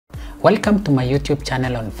Welcome to my YouTube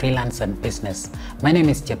channel on freelance and business. My name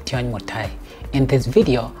is Mutai. In this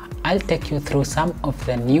video, I'll take you through some of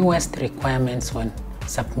the newest requirements when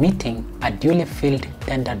submitting a duly filled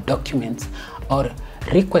tender documents or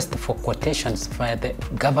request for quotations via the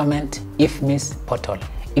government IFMIS portal.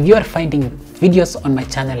 If you are finding videos on my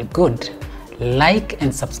channel good, like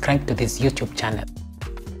and subscribe to this YouTube channel.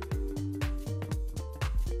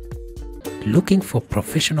 Looking for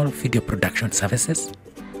professional video production services?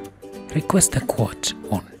 Request a quote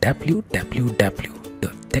on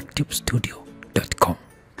www.techtubestudio.com.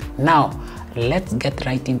 Now, let's get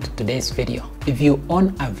right into today's video. If you own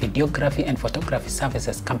a videography and photography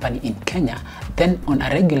services company in Kenya, then on a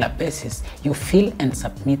regular basis, you fill and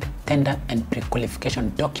submit tender and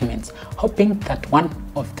pre-qualification documents, hoping that one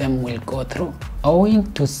of them will go through.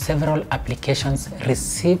 Owing to several applications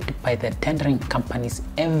received by the tendering companies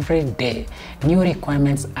every day, new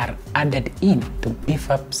requirements are added in to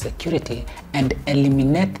beef up security and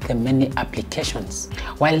eliminate the many applications.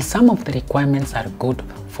 While some of the requirements are good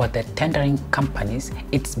for the tendering companies,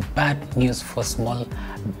 it's bad news for small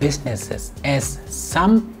businesses as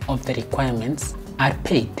some of the requirements are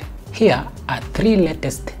paid. Here are three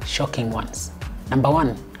latest shocking ones. Number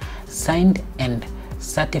one, signed and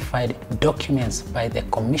certified documents by the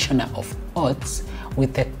Commissioner of Oaths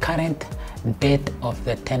with the current date of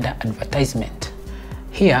the tender advertisement.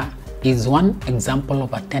 Here is one example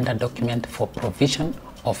of a tender document for provision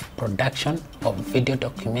of production of video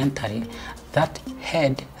documentary that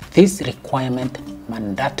had this requirement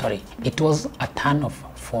mandatory. It was a turn-off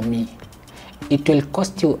for me. It will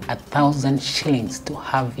cost you 1,000 shillings to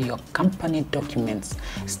have your company documents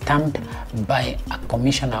stamped by a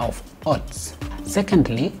Commissioner of Oaths.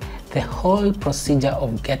 Secondly, the whole procedure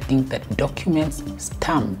of getting the documents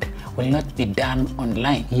stamped will not be done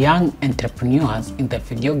online. Young entrepreneurs in the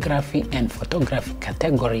videography and photography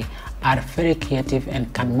category are very creative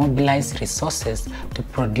and can mobilize resources to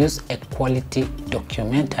produce a quality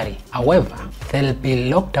documentary. However, they'll be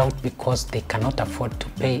locked out because they cannot afford to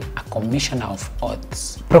pay a Commissioner of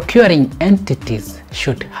Oaths. Procuring entities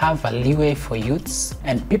should have a leeway for youths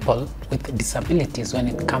and people with disabilities when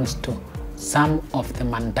it comes to some of the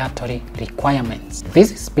mandatory requirements.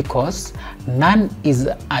 This is because none is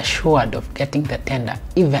assured of getting the tender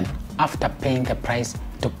even after paying the price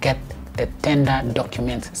to get the tender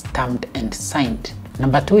documents stamped and signed.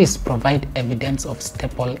 Number two is provide evidence of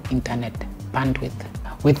stable internet bandwidth.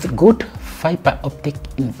 With good fiber optic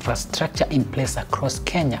infrastructure in place across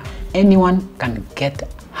Kenya, anyone can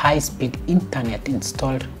get high-speed internet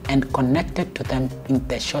installed and connected to them in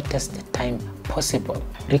the shortest time possible.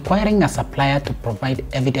 Requiring a supplier to provide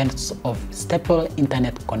evidence of stable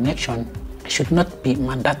internet connection should not be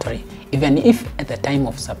mandatory, even if at the time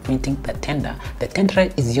of submitting the tenderer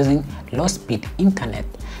is using low-speed internet.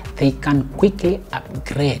 They can quickly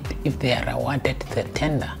upgrade if they are awarded the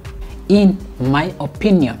tender. In my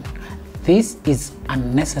opinion, this is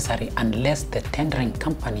unnecessary unless the tendering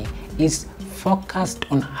company is focused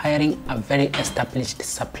on hiring a very established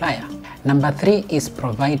supplier. Number three is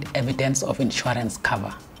provide evidence of insurance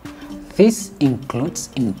cover. This includes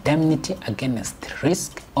indemnity against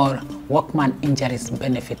risk or workman injuries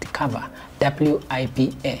benefit cover,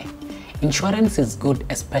 WIBA. Insurance is good,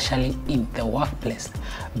 especially in the workplace.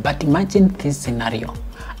 But imagine this scenario.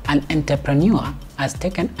 An entrepreneur has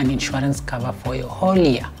taken an insurance cover for a whole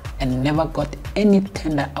year and never got any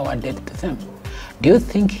tender awarded to them. Do you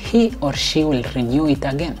think he or she will renew it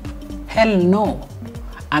again? Hell no.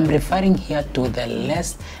 I'm referring here to the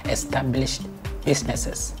less established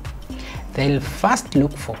businesses. They'll first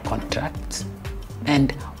look for contracts,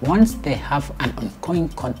 and once they have an ongoing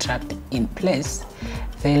contract in place,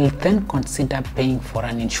 they'll then consider paying for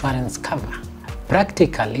an insurance cover.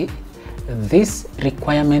 Practically, this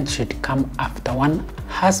requirement should come after one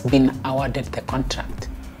has been awarded the contract.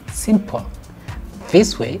 Simple.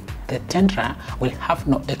 This way, the tenderer will have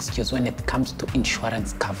no excuse when it comes to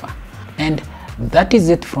insurance cover. And that is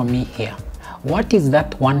it from me here. What is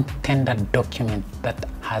that one tender document that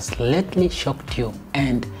has lately shocked you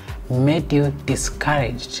and made you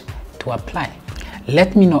discouraged to apply?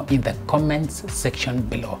 Let me know in the comments section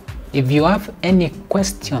below. If you have any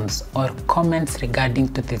questions or comments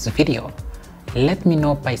regarding to this video, let me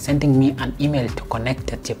know by sending me an email to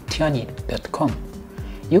connect@cheptiony.com.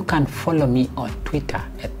 You can follow me on Twitter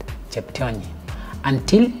 @Cheptiony.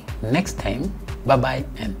 Until next time, bye-bye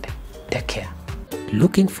and take care.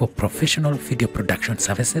 Looking for professional video production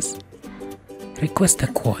services? Request a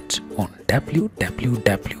quote on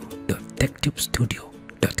www.techtubestudio.com.